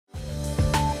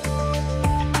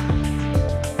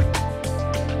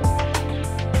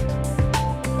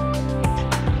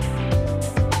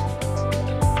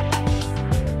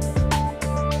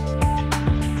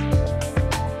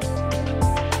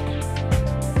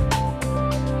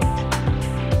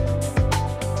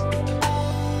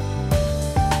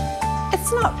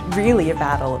really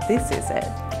about all of this, is it?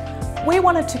 We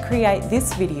wanted to create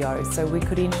this video so we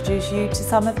could introduce you to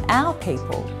some of our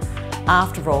people.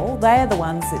 After all, they are the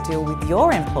ones that deal with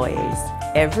your employees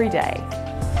every day.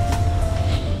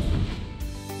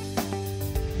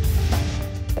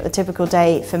 The typical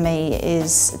day for me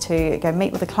is to go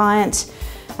meet with a client.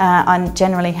 I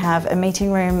generally have a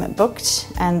meeting room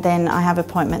booked, and then I have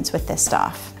appointments with their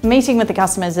staff. Meeting with the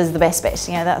customers is the best bit,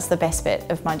 that's the best bit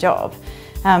of my job.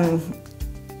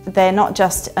 They're not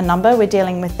just a number, we're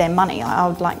dealing with their money. I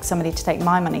would like somebody to take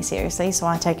my money seriously, so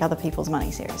I take other people's money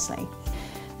seriously.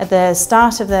 At the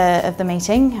start of the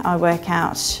meeting, I work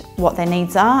out what their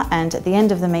needs are, and at the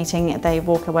end of the meeting, they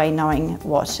walk away knowing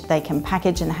what they can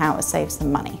package and how it saves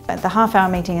them money. But the half-hour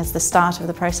meeting is the start of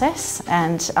the process,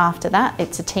 and after that,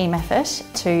 it's a team effort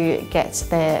to get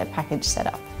their package set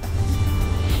up.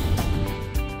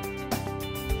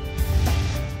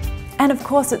 And of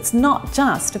course, it's not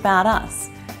just about us.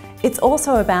 It's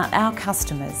also about our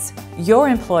customers, your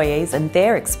employees and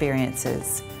their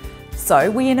experiences.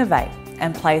 So we innovate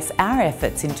and place our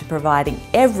efforts into providing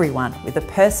everyone with a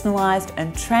personalised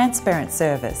and transparent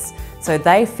service so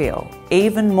they feel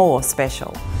even more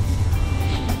special.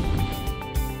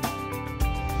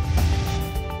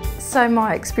 So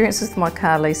my experiences with my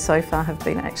car lease so far have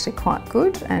been actually quite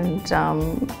good, and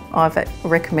I've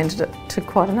recommended it to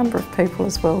quite a number of people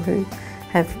as well who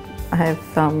have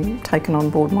taken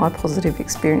on board my positive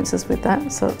experiences with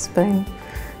that, so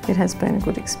it has been a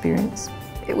good experience.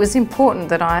 It was important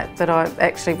that I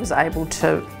actually was able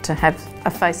to have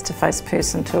a face-to-face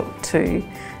person to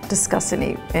discuss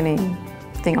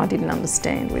anything I didn't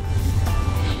understand with.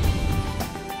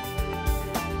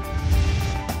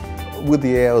 With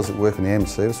the hours that work in the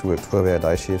ambulance service, we work 12-hour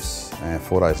day shifts,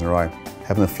 4 days in a row.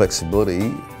 Having the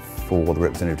flexibility for the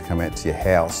representative to come out to your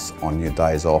house on your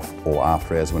days off or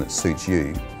after hours when it suits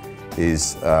you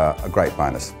is a great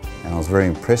bonus. And I was very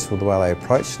impressed with the way they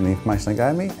approached and the information they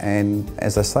gave me, and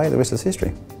as they say, the rest is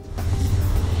history.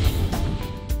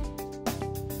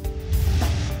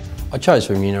 I chose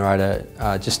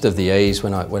Remunerator just of the ease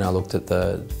when I looked at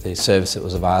the service that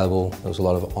was available. There was a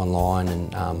lot of online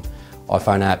and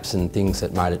iPhone apps and things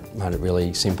that made it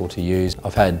really simple to use.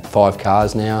 I've had 5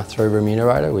 cars now through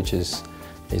Remunerator, which is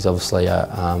obviously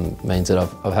means that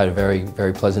I've had a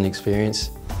very pleasant experience.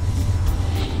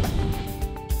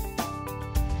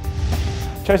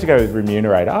 I chose to go with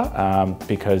Remunerator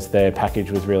because their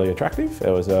package was really attractive.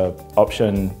 There was an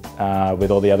option with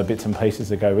all the other bits and pieces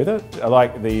that go with it. I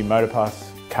like the MotorPass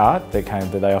card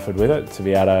that they offered with it, to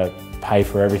be able to pay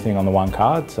for everything on the one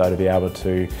card, so to be able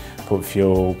to put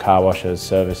fuel, car washes,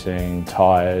 servicing,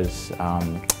 tyres,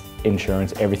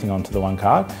 insurance, everything onto the one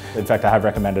card. In fact, I have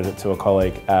recommended it to a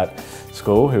colleague at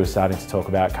school who was starting to talk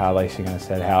about car leasing, and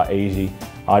said how easy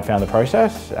I'd found the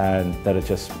process, and that it's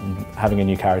just having a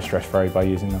new car is stress-free by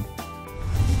using them.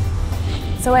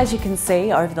 So as you can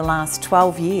see, over the last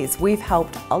 12 years, we've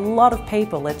helped a lot of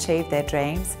people achieve their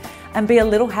dreams and be a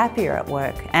little happier at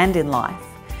work and in life.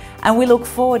 And we look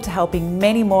forward to helping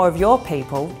many more of your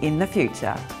people in the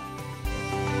future.